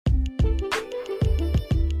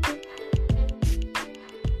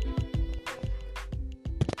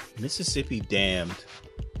Mississippi Damned.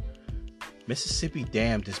 Mississippi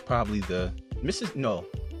Damned is probably it's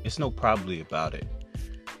no probably about it.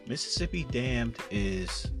 Mississippi Damned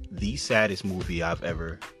is the saddest movie I've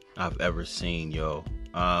ever seen, yo.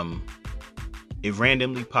 It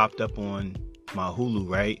randomly popped up on my Hulu,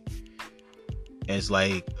 right? As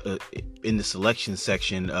like in the selection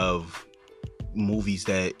section of movies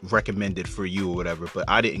that recommended for you or whatever, but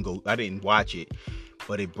I didn't watch it,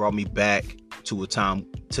 but it brought me back to the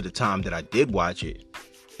time that I did watch it.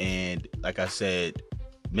 And like I said,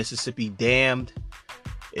 Mississippi Damned,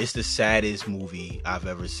 it's the saddest movie I've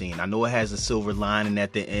ever seen. I know it has a silver lining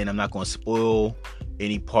at the end. I'm not going to spoil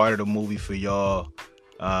any part of the movie for y'all.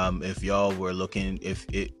 If y'all were looking,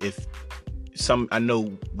 I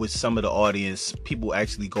know with some of the audience, people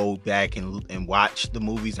actually go back and watch the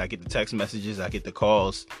movies. I get the text messages, I get the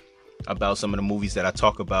calls about some of the movies that I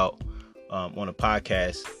talk about on a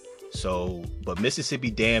podcast. So, but Mississippi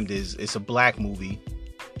Damned it's a black movie.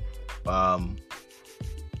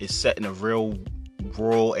 It's set in a real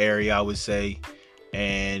rural area, I would say,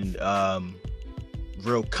 and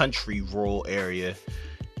real country rural area,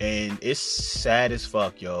 and it's sad as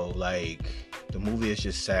fuck, yo. Like, the movie is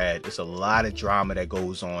just sad. It's a lot of drama that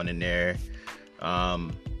goes on in there.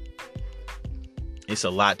 It's a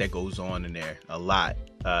lot that goes on in there, a lot,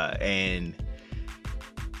 and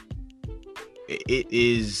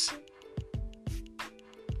it's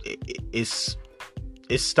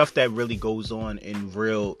stuff that really goes on in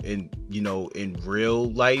real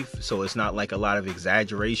life. So it's not like a lot of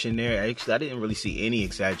exaggeration there. Actually, I didn't really see any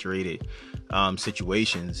exaggerated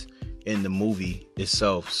situations in the movie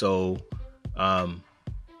itself. So I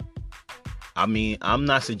mean, I'm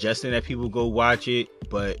not suggesting that people go watch it,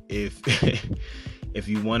 but if if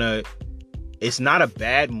you want to, it's not a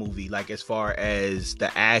bad movie, like as far as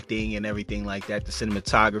the acting and everything like that, the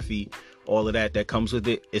cinematography, all of that comes with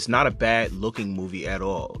it. It's not a bad looking movie at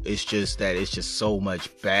all. It's just that it's just so much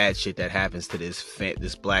bad shit that happens to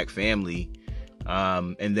this black family.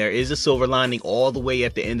 And there is a silver lining all the way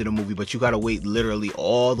at the end of the movie, but you gotta wait literally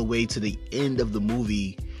all the way to the end of the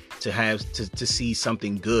movie to see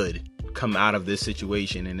something good come out of this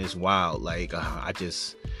situation. And it's wild. Like,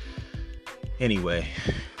 anyway,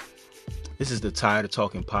 this is the Tired of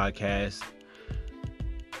Talking podcast.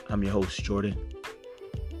 I'm your host, Jordan.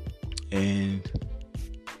 And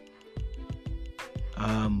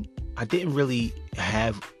I didn't really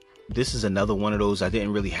have, this is another one of those, I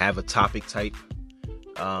didn't really have a topic type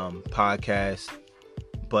podcast,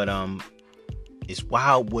 but it's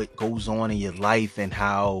wild what goes on in your life and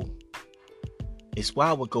how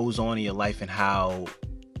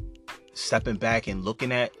stepping back and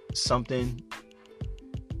looking at something,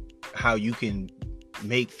 how you can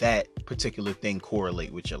make that particular thing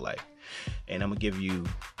correlate with your life. And I'm gonna give you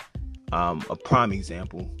a prime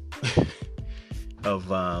example of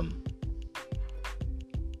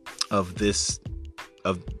this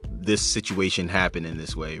situation happening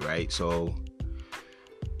this way, right? So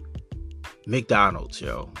McDonald's,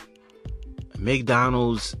 yo.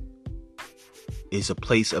 McDonald's is a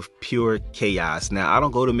place of pure chaos. Now, I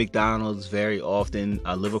don't go to McDonald's very often.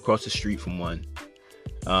 I live across the street from one.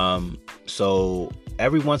 So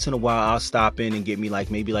every once in a while I'll stop in and get me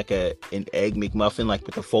maybe an egg McMuffin, like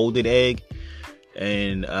with a folded egg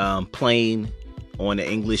and plain on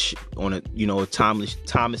a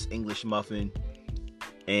Thomas English muffin,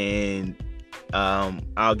 and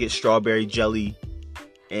I'll get strawberry jelly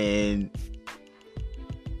and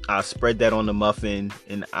I'll spread that on the muffin,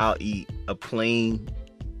 and I'll eat a plain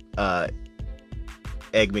egg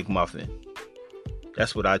McMuffin.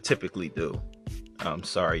 That's what I typically do. I'm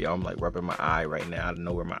sorry, y'all. I'm like rubbing my eye right now. I don't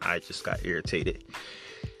know where my eye just got irritated.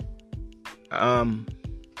 But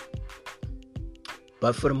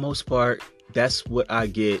for the most part, that's what I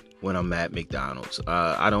get when I'm at McDonald's.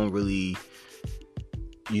 I don't really.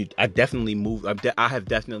 I have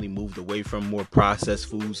definitely moved away from more processed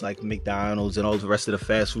foods like McDonald's and all the rest of the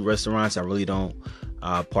fast food restaurants. I really don't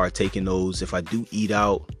partake in those. If I do eat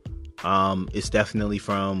out, it's definitely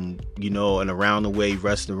from, an around the way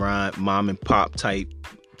restaurant, mom and pop type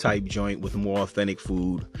joint with more authentic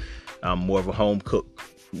food, more of a home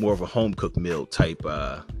cooked meal type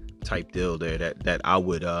deal there that I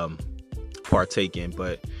would partake in.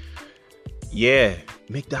 But yeah,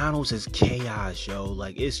 McDonald's is chaos, yo.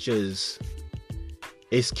 Like, it's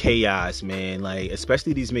chaos, man. Like,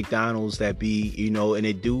 especially these McDonald's that be, and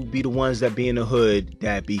it do be the ones that be in the hood,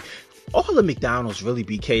 that be, all the McDonald's really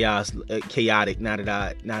be chaotic now that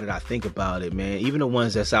I think about it, man. Even the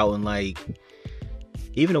ones that's out in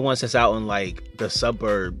even the ones that's out in like the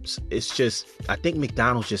suburbs, it's just, I think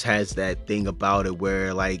McDonald's just has that thing about it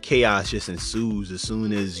where like chaos just ensues as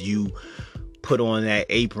soon as you put on that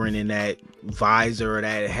apron and that visor or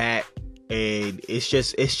that hat. And it's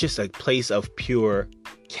just a place of pure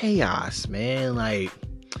chaos, man. Like,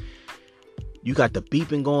 you got the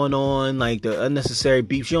beeping going on, like the unnecessary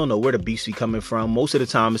beeps. You don't know where the beeps be coming from. Most of the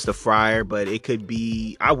time it's the fryer, but it could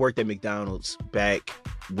be, I worked at McDonald's back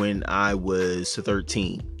when I was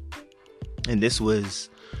 13. And this was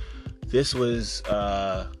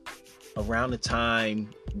around the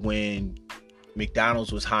time when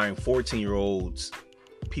McDonald's was hiring 14-year-olds.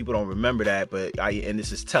 People don't remember that, and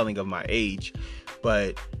this is telling of my age,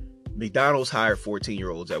 but McDonald's hired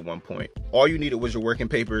 14-year-olds at one point. All you needed was your working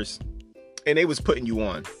papers, and they was putting you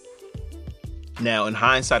on. Now, in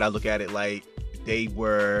hindsight, I look at it like it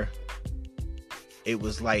was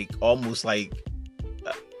like almost like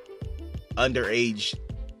underage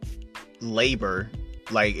labor.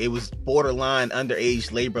 Like, it was borderline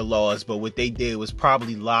underage labor laws, but what they did was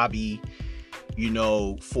probably lobby,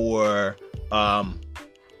 for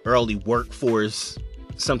early workforce,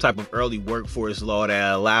 some type of early workforce law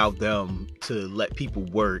that allowed them to let people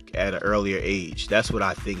work at an earlier age. That's what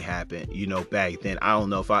I think happened, back then. I don't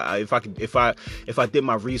know if I did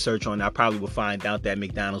my research on it, I probably would find out that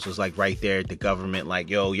McDonald's was like right there at the government, like,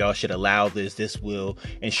 yo, y'all should allow this will,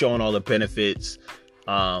 and showing all the benefits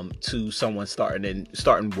to someone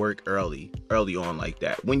starting work early on like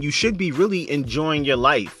that, when you should be really enjoying your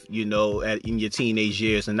life, in your teenage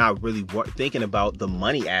years, and not really thinking about the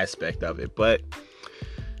money aspect of it. But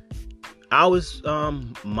I was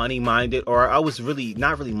money minded, or I was really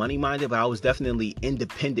not really money minded, but I was definitely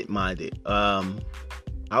independent minded.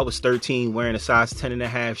 I was 13 wearing a size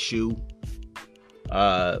 10.5 shoe.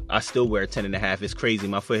 I still wear 10.5. It's crazy.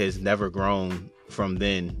 My foot has never grown from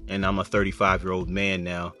then, and I'm a 35-year-old man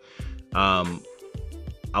now.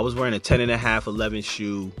 I was wearing a 10.5 11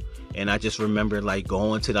 shoe, and I just remember like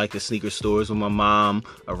going to like the sneaker stores with my mom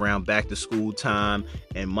around back to school time,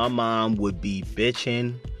 and my mom would be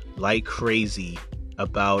bitching like crazy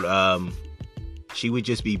about she would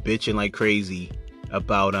just be bitching like crazy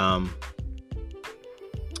about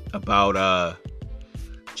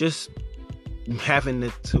just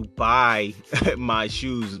having to buy my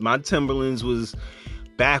shoes. My Timberlands was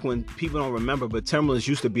back when people don't remember, but Timberlands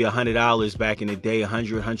used to be $100 back in the day,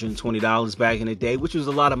 $120 back in the day, which was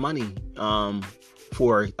a lot of money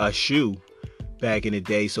for a shoe back in the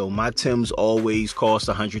day. So my Timbs always cost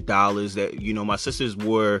 $100. That, my sisters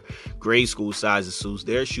wore grade school sizes, so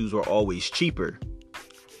their shoes were always cheaper.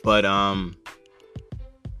 But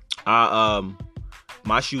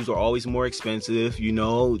my shoes were always more expensive.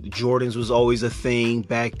 Jordans was always a thing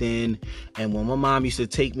back then. And when my mom used to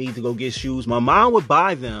take me to go get shoes, my mom would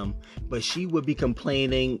buy them, but she would be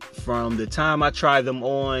complaining from the time I tried them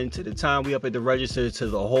on to the time we up at the register to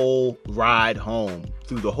the whole ride home.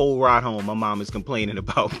 Through the whole ride home, my mom is complaining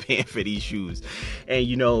about paying for these shoes.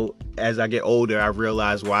 And, as I get older, I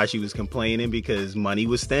realized why she was complaining, because money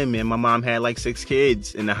was thin, man. My mom had like 7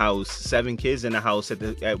 kids in the house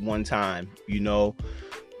at one time,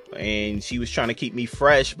 and she was trying to keep me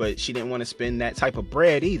fresh, but she didn't want to spend that type of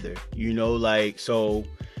bread either, so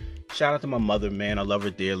shout out to my mother, man. I love her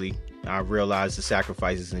dearly. I realized the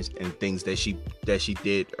sacrifices and things that she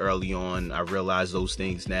did early on. I realize those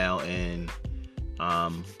things now, and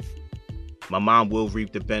my mom will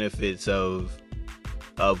reap the benefits of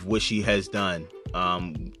what she has done,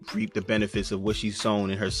 reap the benefits of what she's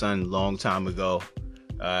sown in her son long time ago.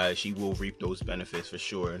 She will reap those benefits for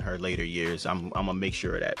sure in her later years. I'm gonna make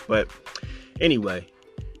sure of that. But anyway,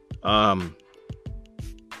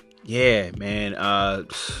 yeah, man.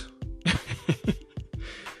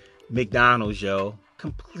 McDonald's, yo,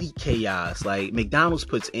 complete chaos. Like, McDonald's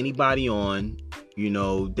puts anybody on.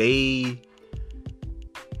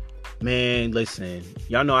 Man, listen,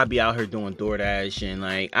 y'all know I be out here doing DoorDash, and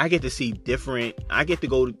like I get to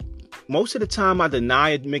go. Most of the time I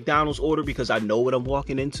deny a McDonald's order because I know what I'm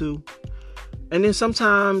walking into. And then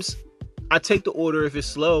sometimes I take the order if it's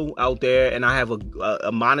slow out there and I have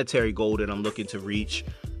a monetary goal that I'm looking to reach.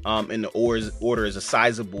 And the order is a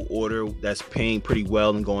sizable order that's paying pretty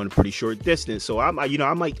well and going a pretty short distance. So I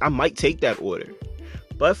might take that order.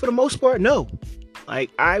 But for the most part, no. Like,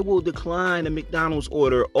 I will decline a McDonald's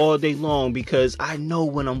order all day long because I know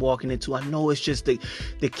what I'm walking into. I know it's just the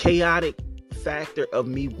chaotic factor of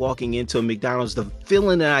me walking into a McDonald's, the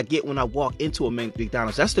feeling that I get when I walk into a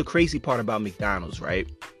McDonald's. That's the crazy part about McDonald's, right?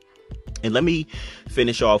 And let me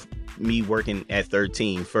finish off me working at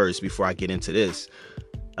 13 first before I get into this.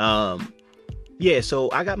 Yeah, so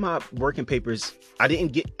I got my working papers. I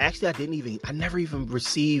never even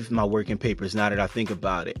received my working papers now that I think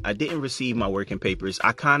about it. I didn't receive my working papers.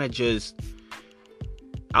 I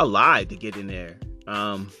lied to get in there.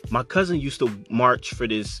 My cousin used to march for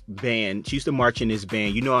this band. She used to march in this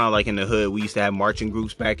band. You know how like in the hood we used to have marching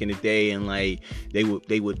groups back in the day, and like they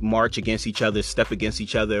would march against each other, step against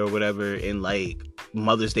each other or whatever, in like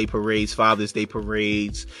Mother's Day parades, Father's Day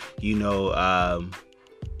parades, you know,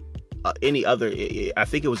 any other. I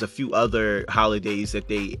think it was a few other holidays that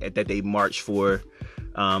they marched for.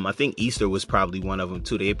 I think Easter was probably one of them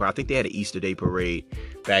too. I think they had an Easter Day parade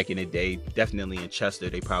back in the day. Definitely in Chester,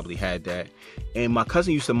 they probably had that. And my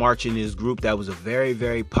cousin used to march in this group that was a very,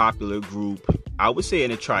 very popular group. I would say in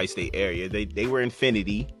the tri-state area. They were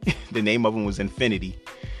Infinity. The name of them was Infinity.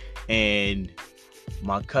 And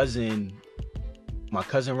my cousin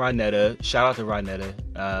Ronetta, shout out to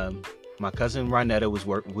Ronetta. My cousin Ronetta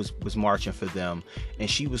was marching for them, and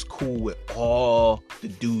she was cool with all the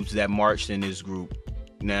dudes that marched in this group.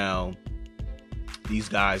 Now, these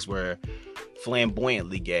guys were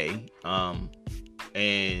flamboyantly gay,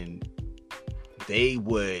 and they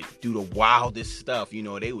would do the wildest stuff. You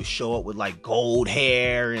know, they would show up with like gold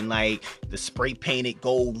hair and like the spray painted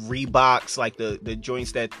gold Reeboks, like the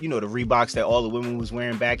joints that, you know, the Reeboks that all the women was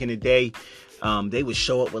wearing back in the day. They would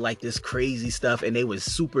show up with like this crazy stuff, and they was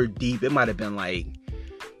super deep. It might have been like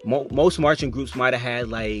most marching groups might have had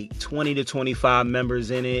like 20 to 25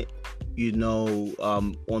 members in it. You know,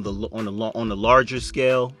 on the larger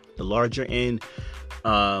scale, the larger end.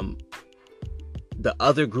 The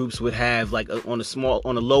other groups would have like on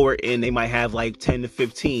the lower end, they might have like 10 to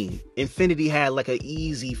 15. Infinity had like an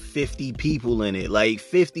easy 50 people in it, like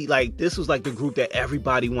 50. Like this was like the group that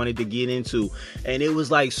everybody wanted to get into, and it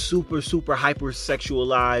was like super, super hyper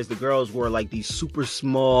sexualized. The girls wore like these super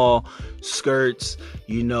small skirts.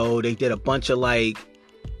 You know, they did a bunch of like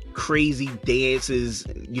crazy dances.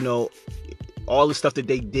 You know, all the stuff that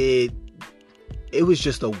they did. It was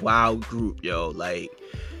just a wild group, yo. Like.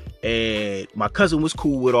 And my cousin was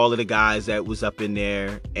cool with all of the guys that was up in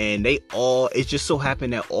there, and it just so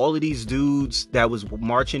happened that all of these dudes that was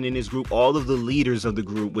marching in this group, all of the leaders of the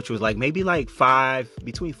group, which was like maybe like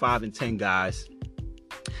between 5 and 10 guys,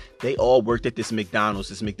 they all worked at this McDonald's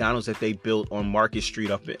that they built on Market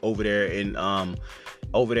Street over there in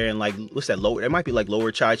like, what's that, lower, it might be like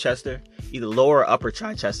Lower Chichester, either Lower or Upper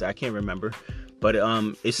Chichester, I can't remember, but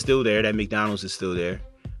it's still there. That McDonald's is still there.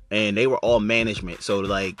 And they were all management. So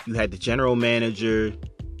like you had the general manager,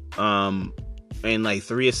 and like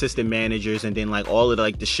 3 assistant managers, and then like all of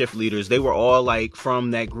like the shift leaders. They were all like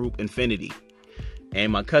from that group Infinity.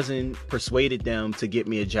 And my cousin persuaded them to get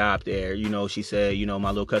me a job there. You know, she said, you know, my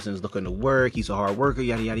little cousin's looking to work. He's a hard worker,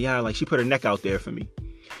 yada, yada, yada. Like she put her neck out there for me.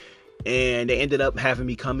 And they ended up having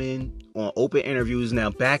me come in on open interviews. Now,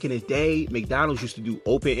 back in the day, McDonald's used to do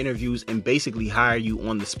open interviews and basically hire you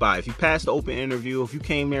on the spot. If you passed the open interview, if you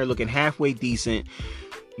came there looking halfway decent,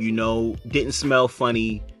 you know, didn't smell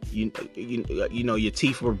funny, you know, your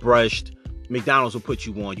teeth were brushed, McDonald's will put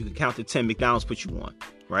you on. You can count to 10, McDonald's put you on,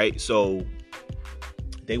 right? So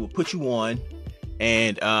they would put you on,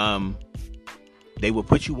 and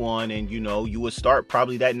and, you know, you would start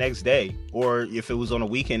probably that next day. Or if it was on a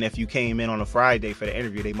weekend, if you came in on a Friday for the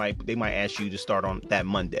interview, they might ask you to start on that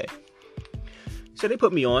Monday. So they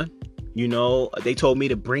put me on. You know, they told me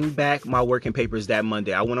to bring back my working papers that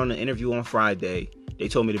Monday. I went on the interview on Friday. They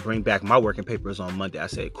told me to bring back my working papers on Monday. I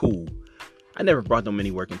said, cool. I never brought them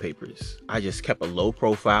any working papers. I just kept a low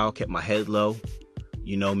profile, kept my head low.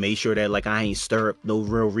 You know, made sure that like I ain't stir up no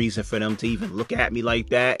real reason for them to even look at me like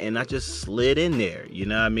that. And I just slid in there, you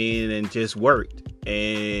know what I mean? And just worked.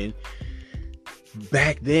 And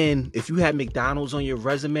back then, if you had McDonald's on your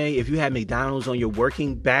resume, if you had McDonald's on your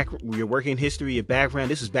working history, your background,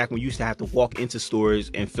 this is back when you used to have to walk into stores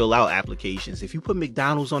and fill out applications. If you put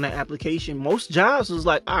McDonald's on that application, most jobs was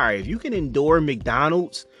like, all right, if you can endure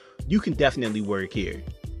McDonald's, you can definitely work here.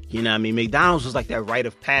 You know what I mean? McDonald's was like that rite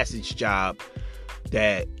of passage job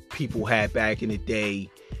that people had back in the day,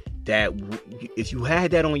 that if you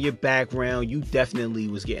had that on your background, you definitely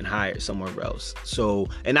was getting hired somewhere else. So,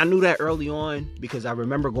 and I knew that early on because I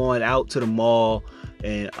remember going out to the mall,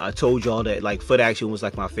 and I told y'all that like Foot Action was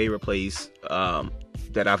like my favorite place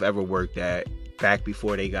that I've ever worked at, back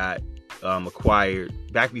before they got acquired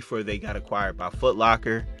by Foot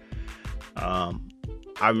Locker.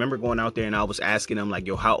 I remember going out there and I was asking them like,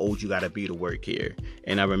 yo, how old you gotta be to work here?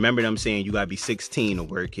 And I remember them saying you gotta be 16 to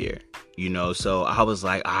work here. So I was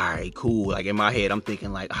like, all right, cool. Like in my head, I'm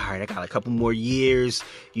thinking like, all right, I got a couple more years,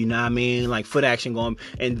 you know what I mean? Like foot action going.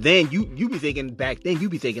 And then you be thinking back then, you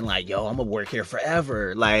be thinking like, yo, I'm gonna work here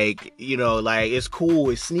forever. Like, like it's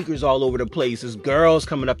cool. It's sneakers all over the place. There's girls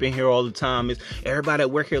coming up in here all the time. It's everybody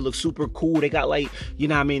at work here looks super cool. They got like, you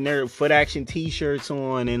know what I mean? Their foot action t-shirts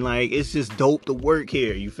on, and like, it's just dope to work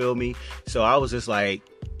here. You feel me? So I was just like,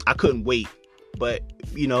 I couldn't wait. But,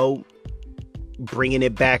 bringing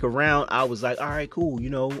it back around, I was like, all right, cool.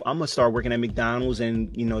 I'm gonna start working at McDonald's,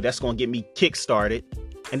 and that's gonna get me kick started,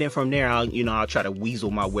 and then from there I'll try to weasel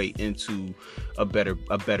my way into a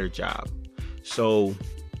better job. So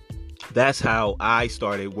that's how I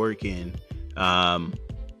started working.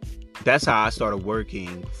 That's how I started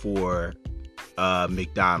working for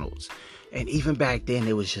McDonald's. And even back then,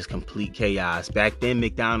 it was just complete chaos. Back then,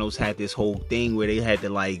 McDonald's had this whole thing where they had to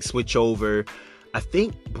like switch over. I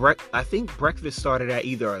think breakfast started at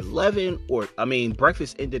either 11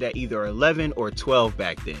 breakfast ended at either 11 or 12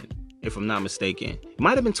 back then, if I'm not mistaken. It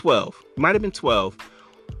might have been 12.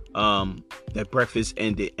 That breakfast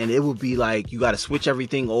ended, and it would be like you got to switch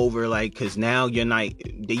everything over, like, because now they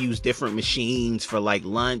use different machines for like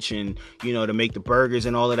lunch and to make the burgers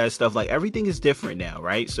and all of that stuff. Like everything is different now,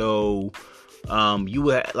 right? So you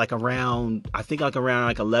would like around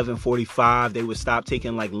 11:45 they would stop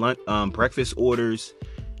taking like lunch breakfast orders,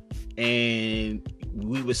 and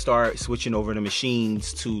we would start switching over the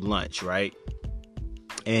machines to lunch, right?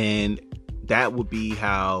 And that would be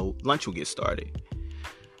how lunch would get started.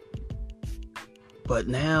 But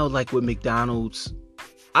now, like with McDonald's,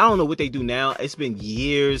 I don't know what they do now. It's been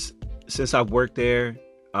years since I've worked there.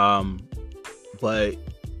 And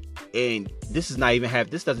this doesn't even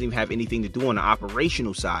have anything to do on the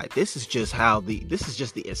operational side. This is just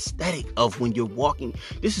the aesthetic of when you're walking.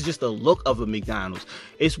 This is just the look of a McDonald's.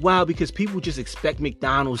 It's wild because people just expect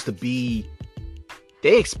McDonald's they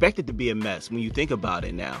expect it to be a mess when you think about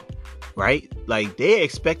it now, right? Like they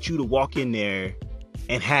expect you to walk in there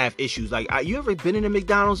and have issues. Like, you ever been in a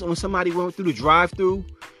McDonald's and when somebody went through the drive-thru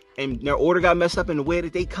and their order got messed up, in the way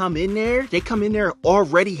that they come in there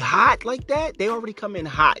already hot like that? They already come in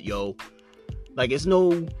hot, yo. Like, it's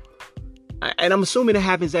no... And I'm assuming it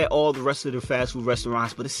happens at all the rest of the fast food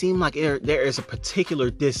restaurants, but it seemed like there is a particular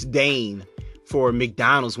disdain for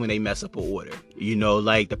McDonald's when they mess up an order.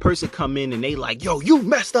 Like the person come in and they like, yo, you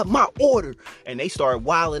messed up my order. And they start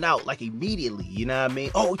wilding out like immediately. You know what I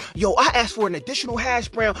mean? Oh, yo, I asked for an additional hash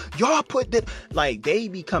brown. Y'all put that. Like they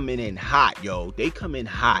be coming in hot, yo. They come in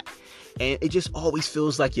hot. And it just always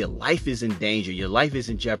feels like your life is in danger. Your life is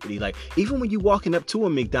in jeopardy. Like even when you're walking up to a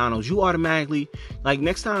McDonald's, you automatically, like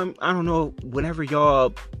next time, I don't know, whenever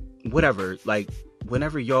y'all,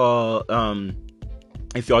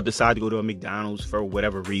 if y'all decide to go to a McDonald's for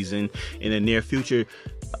whatever reason in the near future,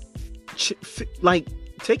 like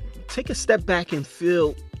take a step back and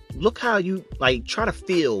look how you like try to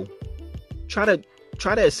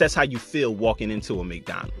assess how you feel walking into a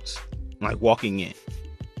McDonald's, like walking in.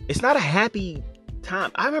 It's not a happy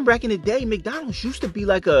time. I remember back in the day, McDonald's used to be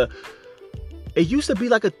like a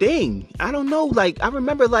thing. I don't know. Like, I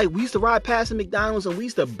remember, like, we used to ride past the McDonald's and we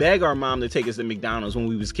used to beg our mom to take us to McDonald's when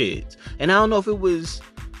we was kids. And I don't know if it was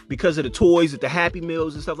because of the toys with the Happy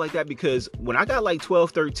Meals and stuff like that, because when I got like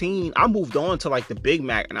 12, 13, I moved on to like the Big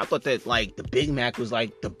Mac, and I thought that like the Big Mac was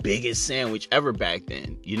like the biggest sandwich ever back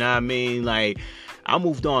then. You know what I mean? Like, I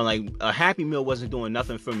moved on. Like, a Happy Meal wasn't doing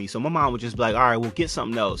nothing for me. So my mom would just be like, all right, we'll get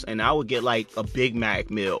something else. And I would get like a Big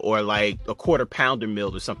Mac meal or like a quarter pounder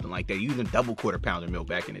meal or something like that. Even a double quarter pounder meal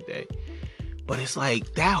back in the day. But it's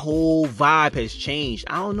like that whole vibe has changed.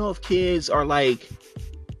 I don't know if kids are like,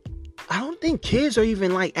 I don't think kids are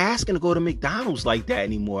even like asking to go to McDonald's like that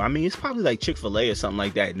anymore. I mean, it's probably like Chick-fil-A or something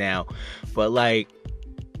like that now. But like,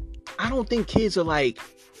 I don't think kids are like,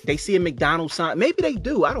 they see a McDonald's sign. Maybe they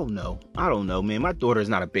do. I don't know, man. My daughter is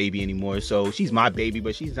not a baby anymore. So she's my baby,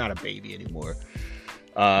 but she's not a baby anymore.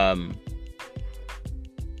 I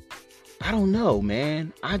don't know,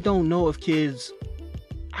 man. I don't know if kids,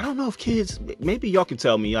 maybe y'all can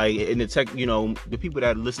tell me, like in the tech, the people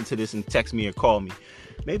that listen to this and text me or call me,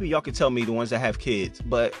 maybe y'all can tell me, the ones that have kids.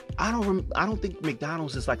 But I don't think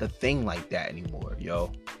McDonald's is like a thing like that anymore,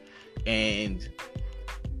 yo. And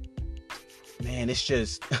man, it's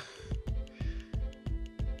just,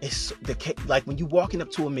 it's like when you're walking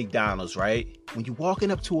up to a McDonald's, right? When you're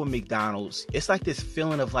walking up to a McDonald's, it's like this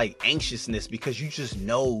feeling of like anxiousness, because you just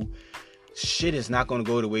know shit is not going to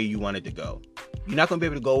go the way you want it to go. You're not going to be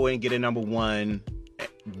able to go in and get a number one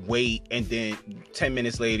wait, and then 10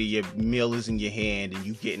 minutes later your meal is in your hand and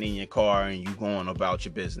you getting in your car and you going about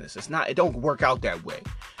your business. It don't work out that way.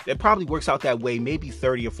 It probably works out that way maybe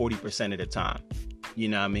 30 or 40% of the time. You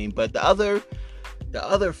know what I mean? But the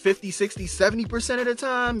other 50, 60, 70% of the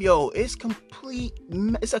time, yo, it's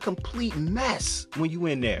a complete mess when you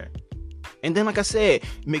in there. And then, like I said,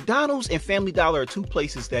 McDonald's and Family Dollar are two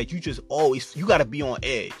places that you got to be on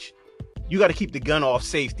edge. You got to keep the gun off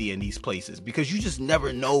safety in these places because you just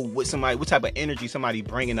never know what type of energy somebody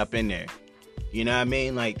bringing up in there. You know what I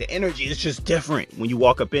mean? Like, the energy is just different when you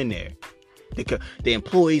walk up in there. The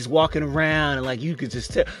employees walking around and like you could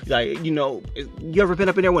just tell, like, you know, you ever been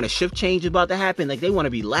up in there when a shift change is about to happen? Like, they want to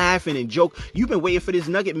be laughing and joke. You've been waiting for this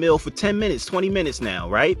nugget meal for 10 minutes, 20 minutes now,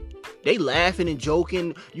 right? They laughing and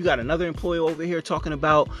joking. You got another employee over here talking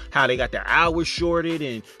about how they got their hours shorted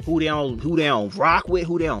and who they don't rock with,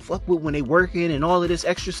 who they don't fuck with when they working and all of this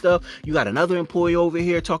extra stuff. You got another employee over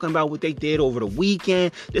here talking about what they did over the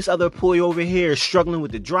weekend. This other employee over here is struggling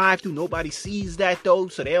with the drive-thru. Nobody sees that though,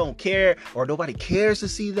 so they don't care, or nobody cares to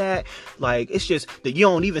see that. Like, it's just that you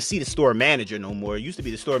don't even see the store manager no more. It used to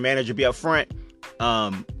be the store manager be up front,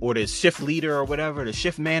 or the shift leader or whatever, the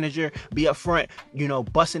shift manager be up front, you know,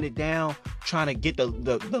 busting it down, trying to get the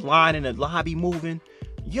line in the lobby moving.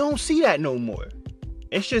 You don't see that no more.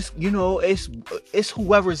 It's just, you know, it's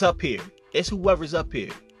whoever's up here. It's whoever's up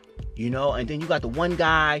here. You know, and then you got the one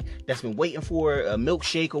guy that's been waiting for a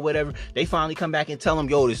milkshake or whatever. They finally come back and tell him,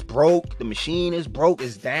 yo, this broke. The machine is broke.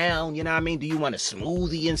 It's down. You know what I mean? Do you want a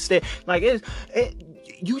smoothie instead? Like,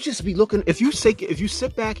 you just be looking. If you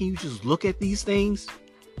sit back and you just look at these things,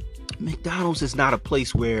 McDonald's is not a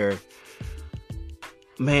place where,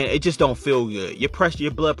 man, it just don't feel good.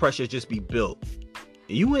 Your blood pressure just be built.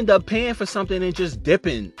 You end up paying for something and just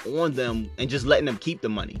dipping on them and just letting them keep the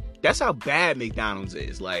money. That's how bad McDonald's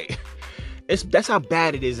is. Like, that's how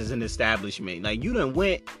bad it is as an establishment. Like, you done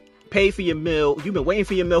paid for your meal. You've been waiting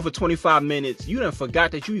for your meal for 25 minutes. You done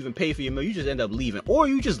forgot that you even paid for your meal. You just end up leaving. Or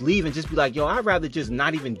you just leave and just be like, yo, I'd rather just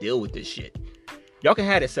not even deal with this shit. Y'all can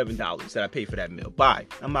have that $7 that I paid for that meal. Bye.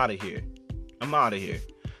 I'm out of here.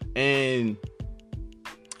 And,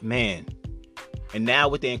 man... And now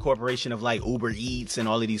with the incorporation of like Uber Eats and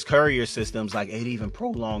all of these courier systems, like it even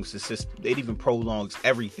prolongs the system. It even prolongs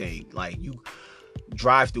everything. Like, you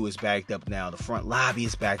drive-through is backed up now. The front lobby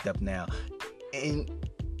is backed up now. And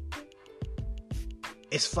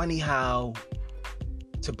it's funny how,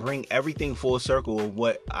 to bring everything full circle of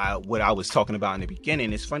what I was talking about in the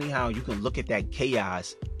beginning, it's funny how you can look at that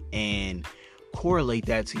chaos and correlate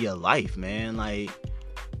that to your life, man. Like,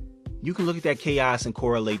 you can look at that chaos and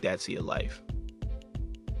correlate that to your life.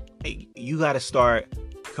 You got to start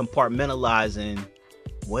compartmentalizing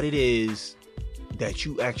what it is that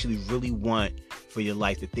you actually really want for your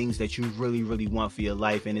life, the things that you really, really want for your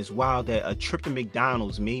life. And it's wild that a trip to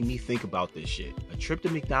McDonald's made me think about this shit. A trip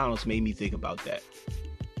to McDonald's made me think about that.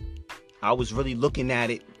 I was really looking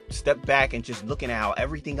at it, stepped back and just looking at how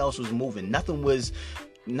everything else was moving. Nothing was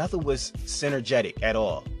synergetic at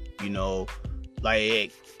all. You know,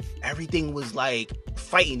 like, everything was like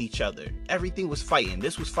fighting each other. Everything was fighting.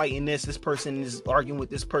 This was fighting this. This person is arguing with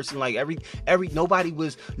this person. Like, nobody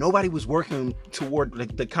was working toward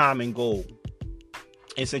the common goal.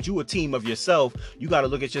 And since you a team of yourself, you got to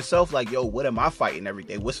look at yourself like, yo, what am I fighting every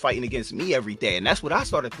day? What's fighting against me every day? And that's what I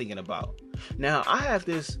started thinking about. Now, I have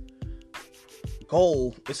this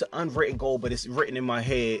goal. It's an unwritten goal, but it's written in my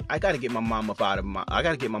head. I got to get my mom up out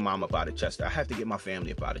of Chester. I have to get my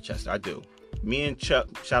family up out of Chester. I do. Me and Chuck,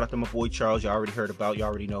 shout out to my boy Charles, y'all already heard about, y'all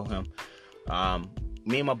already know him.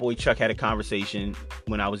 Me and my boy Chuck had a conversation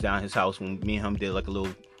when I was down at his house, when me and him did like a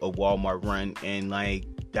Walmart run, and like,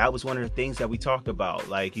 that was one of the things that we talked about.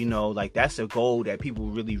 Like, you know, like, that's a goal that people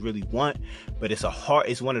really, really want, but it's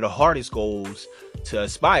one of the hardest goals to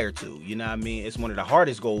aspire to. You know what I mean? It's one of the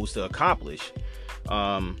hardest goals to accomplish.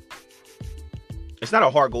 It's not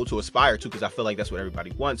a hard goal to aspire to, because I feel like that's what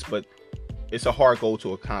everybody wants, but it's a hard goal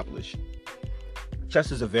to accomplish.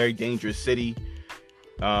 Chester's a very dangerous city.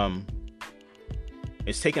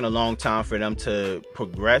 It's taken a long time for them to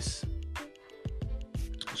progress.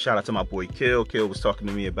 Shout out to my boy Kill. Kill was talking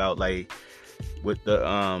to me about, like, with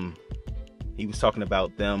the he was talking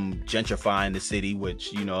about them gentrifying the city,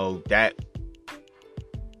 which, you know, that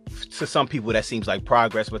to some people that seems like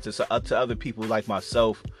progress, but to other people like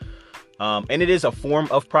myself, and it is a form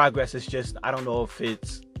of progress. It's just, I don't know if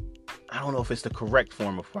it's the correct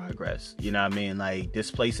form of progress. You know what I mean? Like,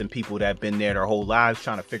 displacing people that have been there their whole lives,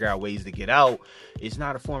 trying to figure out ways to get out, it's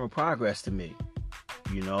not a form of progress to me.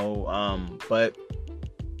 You know, but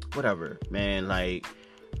whatever, man. Like,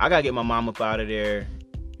 I gotta get my mom up out of there.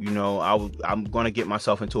 I'm going to get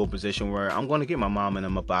myself into a position where I'm going to get my mom and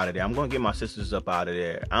them up out of there. I'm going to get my sisters up out of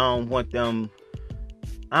there. I don't want them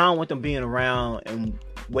being around and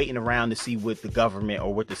waiting around to see what the government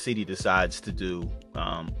or what the city decides to do,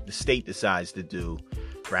 the state decides to do,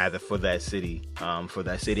 rather, for that city.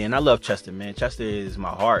 And I love Chester, man. Chester is my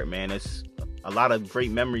heart, man. It's a lot of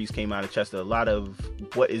great memories came out of Chester. A lot of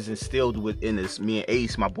what is instilled within this. Me and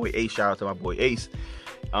Ace, my boy Ace, shout out to my boy Ace.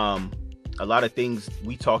 A lot of things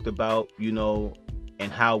we talked about,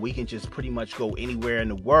 and how we can just pretty much go anywhere in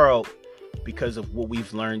the world because of what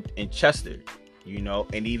we've learned in Chester,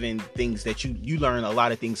 and even things that you learn a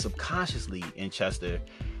lot of things subconsciously in Chester.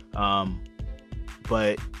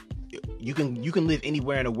 But you can live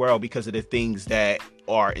anywhere in the world because of the things that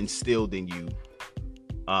are instilled in you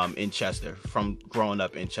in Chester from growing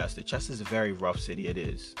up in Chester. Chester's a very rough city, it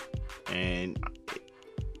is. And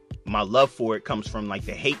my love for it comes from like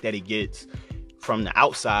the hate that it gets from the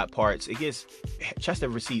outside parts. Chester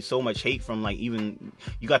receives so much hate from, like, even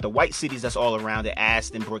you got the white cities that's all around it,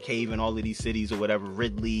 Aston, Brookhaven, all of these cities or whatever,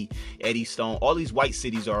 Ridley, Eddystone, all these white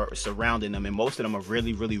cities are surrounding them, and most of them are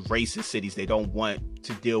really, really racist cities. They don't want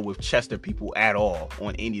to deal with Chester people at all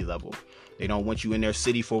on any level. They don't want you in their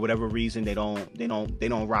city for whatever reason. They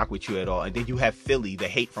don't rock with you at all. And then you have Philly, the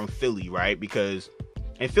hate from Philly, right?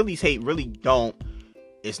 And Philly's hate really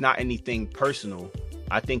it's not anything personal.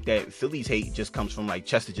 I think that Philly's hate just comes from like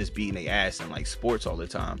Chester just beating their ass in like sports all the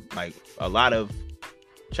time. Like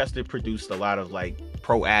Chester produced a lot of like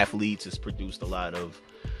pro athletes. It's produced a lot of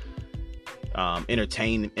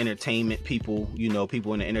entertainment people,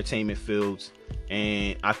 people in the entertainment fields.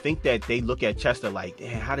 And I think that they look at Chester like,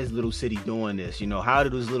 damn, how this little city doing this? How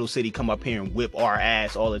did this little city come up here and whip our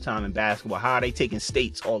ass all the time in basketball? How are they taking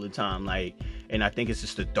states all the time? And I think it's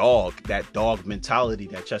just that dog mentality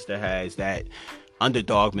that Chester has, that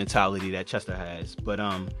underdog mentality that Chester has. But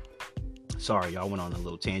sorry, y'all went on a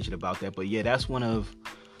little tangent about that. But yeah, that's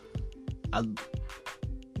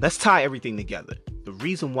let's tie everything together. The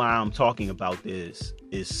reason why I'm talking about this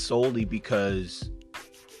is solely because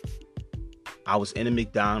I was in a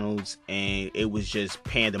McDonald's and it was just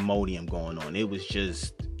pandemonium going on. It was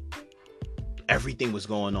just, everything was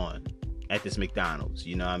going on at this McDonald's.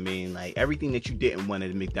 You know what I mean? Like, everything that you didn't want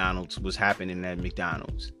at McDonald's was happening at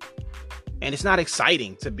McDonald's. And it's not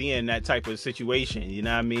exciting to be in that type of situation. You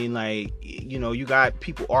know what I mean? Like, you got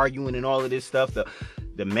people arguing and all of this stuff.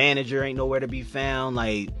 The manager ain't nowhere to be found.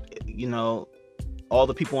 Like, all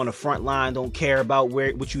the people on the front line don't care about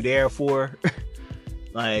what you there for.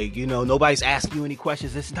 Like, nobody's asking you any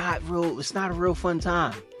questions. It's not a real fun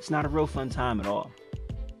time. It's not a real fun time at all.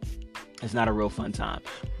 It's not a real fun time.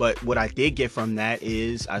 But what I did get from that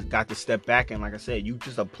is I got to step back and, like I said, you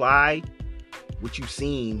just apply what you've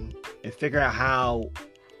seen and figure out how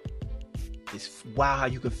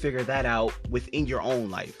you can figure that out within your own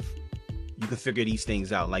life. You can figure these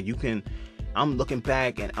things out. Like, I'm looking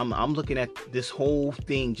back and I'm looking at this whole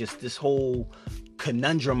thing, just this whole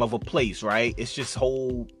conundrum of a place, right? It's this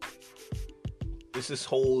whole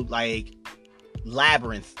like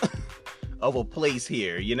labyrinth of a place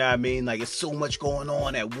here. You know what I mean? Like, it's so much going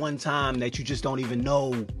on at one time that you just don't even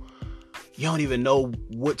know. You don't even know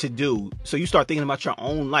what to do. So you start thinking about your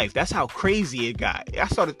own life. That's how crazy it got. I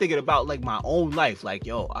started thinking about like my own life. Like,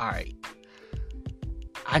 yo, all right,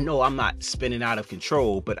 I know I'm not spinning out of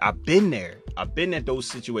control, but I've been there. I've been at those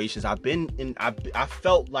situations. I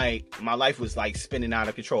felt like my life was like spinning out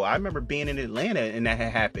of control. I remember being in Atlanta and that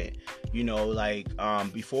had happened.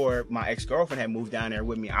 Before my ex-girlfriend had moved down there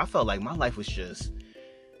with me, I felt like my life was just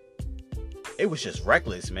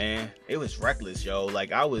reckless, man. It was reckless, yo.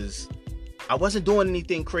 Like, I wasn't doing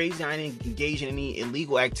anything crazy. I didn't engage in any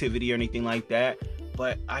illegal activity or anything like that.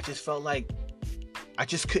 But I just felt like I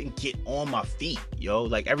just couldn't get on my feet, yo.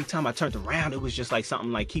 Like, every time I turned around, it was just like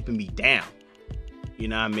something like keeping me down. You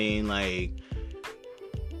know what I mean? Like,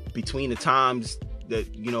 between the times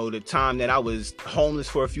that, the time that I was homeless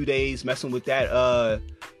for a few days, messing with that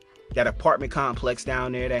apartment complex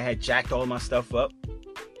down there that had jacked all my stuff up.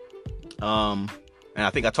 And I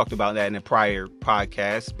think I talked about that in a prior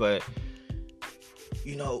podcast, but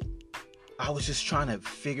I was just trying to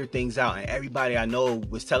figure things out, and everybody I know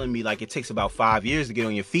was telling me like it takes about 5 years to get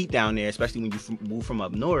on your feet down there, especially when you move from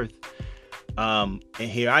up north. And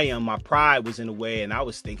here I am, my pride was in the way, and I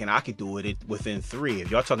was thinking I could do it within 3.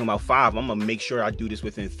 If y'all talking about 5, I'm gonna make sure I do this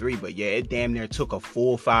within 3. But yeah, it damn near took a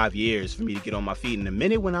full 5 years for me to get on my feet. And the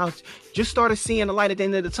minute when I just started seeing the light at the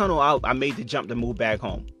end of the tunnel, I made the jump to move back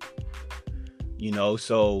home.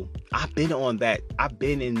 So I've been on that. I've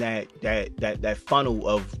been in that funnel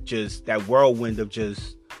of just that whirlwind of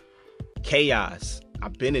just chaos.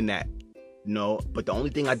 I've been in that. No, but the only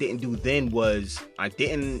thing I didn't do then was I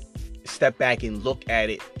didn't step back and look at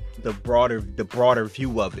it, the broader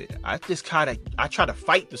view of it. I try to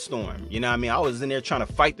fight the storm. You know what I mean? I was in there trying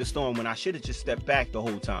to fight the storm when I should have just stepped back the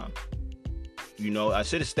whole time. You know, I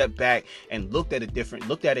should have stepped back and looked at it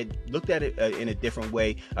in a different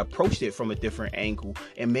way, approached it from a different angle,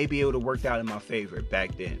 and maybe it would have worked out in my favor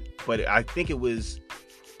back then. But I think it was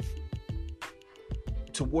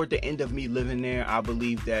toward the end of me living there, I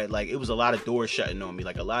believe that like it was a lot of doors shutting on me,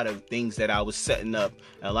 like a lot of things that I was setting up,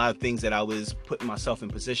 a lot of things that I was putting myself in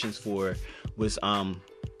positions for was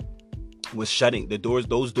shutting the doors.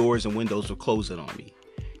 Those doors and windows were closing on me.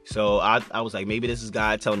 So I was like, maybe this is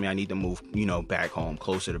God telling me I need to move, you know, back home,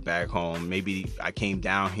 closer to back home. Maybe I came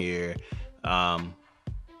down here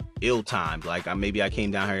ill-timed. Like maybe I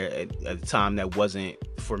came down here at a time that wasn't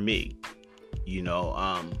for me, you know.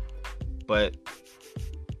 But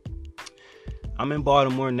I'm in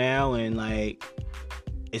Baltimore now, and like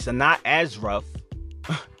it's not as rough.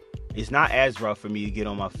 It's not as rough for me to get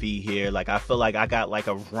on my feet here. Like I feel like I got like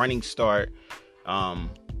a running start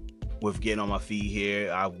with getting on my feet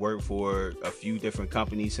here. I've worked for a few different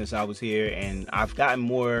companies since I was here, and I've gotten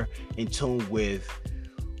more in tune with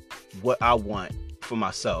what I want for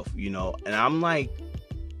myself, you know. And I'm like,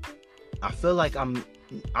 I feel like I'm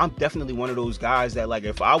definitely one of those guys that like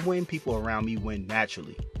if I win, people around me win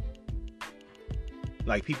naturally.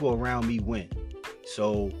 Like people around me win.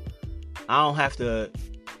 So I don't have to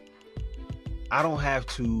I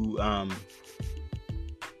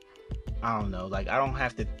don't know, like I don't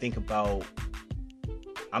have to think about,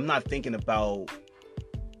 I'm not thinking about,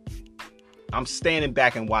 I'm standing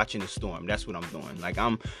back and watching the storm. That's what I'm doing. Like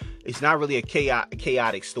it's not really a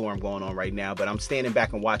chaotic storm going on right now, but I'm standing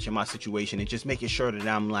back and watching my situation and just making sure that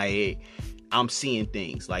I'm like, hey, I'm seeing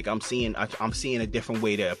things. Like I'm seeing a different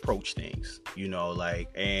way to approach things, you know, like,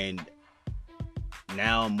 and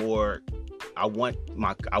now I want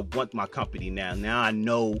my company now. Now I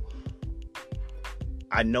know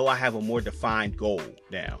I have a more defined goal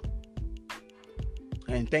now.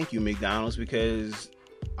 And thank you, McDonald's, because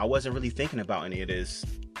I wasn't really thinking about any of this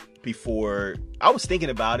before. I was thinking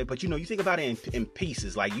about it, but you know, you think about it in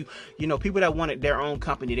pieces. Like you know, people that wanted their own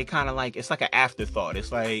company, they kind of like, it's like an afterthought.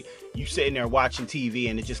 It's like you sitting there watching TV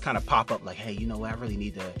and it just kind of pop up like, hey, you know what, I really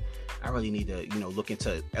need to, you know, look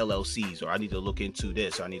into LLCs, or I need to look into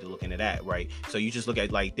this, or I need to look into that, right? So you just look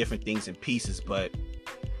at like different things in pieces. But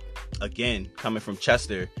again, coming from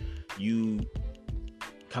Chester,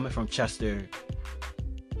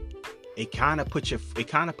 it kind of put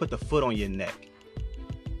the foot on your neck,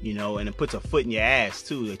 you know, and it puts a foot in your ass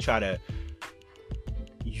too,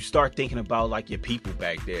 you start thinking about like your people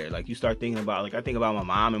back there. Like you start thinking about, like I think about my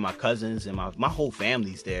mom and my cousins and my whole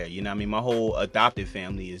family's there, you know what I mean? My whole adopted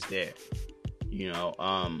family is there, you know.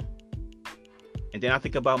 And then I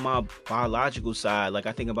think about my biological side. Like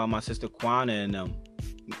I think about my sister Kwana and them.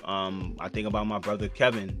 I think about my brother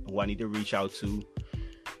Kevin, who I need to reach out to.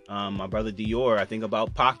 My brother Dior. I think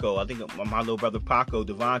about Paco. I think my little brother Paco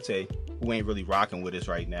Devontae, who ain't really rocking with us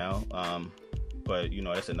right now. But you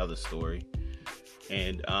know, that's another story.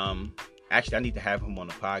 And actually, I need to have him on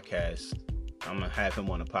the podcast. I'm gonna have him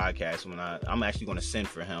on the podcast when I'm actually gonna send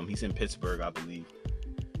for him. He's in Pittsburgh, I believe,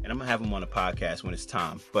 and I'm gonna have him on the podcast when it's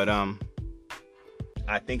time. But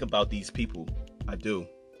I think about these people. I do.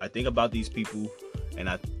 I think about these people, and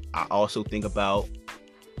I also think about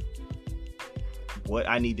what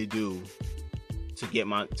I need to do to get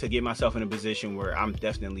myself in a position where I'm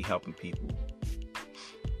definitely helping people.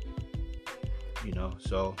 You know,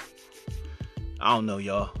 so I don't know,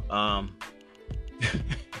 y'all.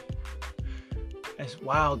 It's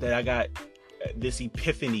wild that I got this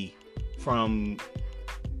epiphany from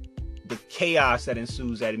the chaos that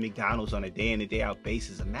ensues at McDonald's on a day in and day out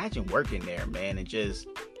basis. Imagine working there, man, and just,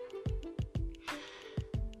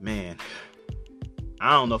 man,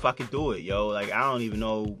 I don't know if I could do it, yo. Like, I don't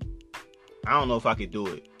know if I could do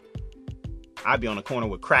it. I'd be on the corner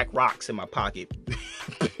with crack rocks in my pocket.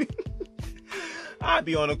 I'd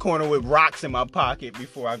be on the corner with rocks in my pocket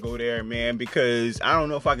before I go there, man, because I don't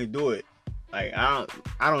know if I could do it. Like, I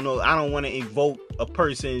don't know. I don't want to evoke a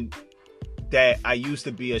person that I used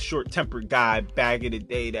to be, a short-tempered guy back in the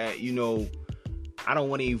day that, you know, I don't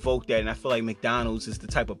want to evoke that. And I feel like McDonald's is the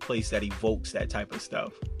type of place that evokes that type of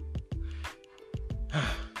stuff.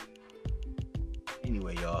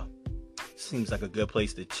 Anyway, y'all, seems like a good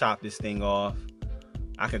place to chop this thing off.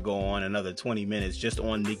 I could go on another 20 minutes just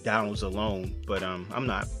on McDonald's alone, but I'm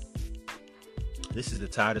not. This is the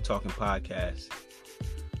Tired of Talking podcast.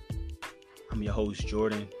 I'm your host,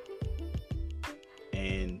 Jordan,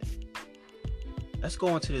 and let's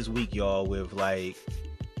go into this week, y'all, with like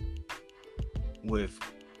with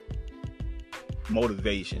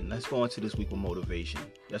motivation. Let's go into this week with motivation.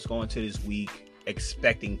 Let's go into this week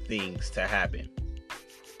expecting things to happen.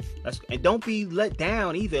 And don't be let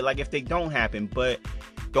down either, like if they don't happen, but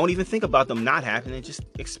don't even think about them not happening. Just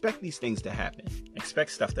expect these things to happen.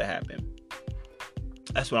 Expect stuff to happen.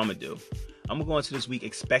 That's what I'm going to do. I'm going to go into this week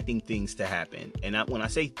expecting things to happen. And when I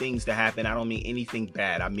say things to happen, I don't mean anything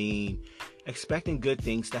bad. I mean expecting good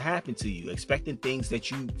things to happen to you. Expecting things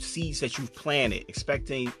that you seeds that you've planted.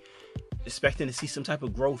 Expecting to see some type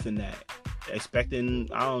of growth in that. Expecting,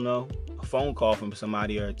 I don't know, a phone call from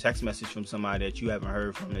somebody or a text message from somebody that you haven't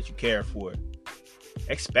heard from that you care for.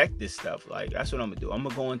 Expect this stuff. Like, that's what I'm gonna do. I'm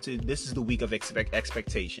gonna go into, this is the week of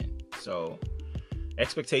expectation. So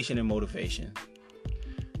expectation and motivation.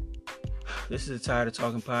 This is the Tired of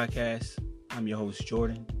Talking podcast. I'm your host,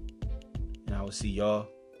 Jordan, and I will see y'all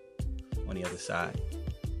on the other side.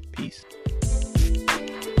 Peace.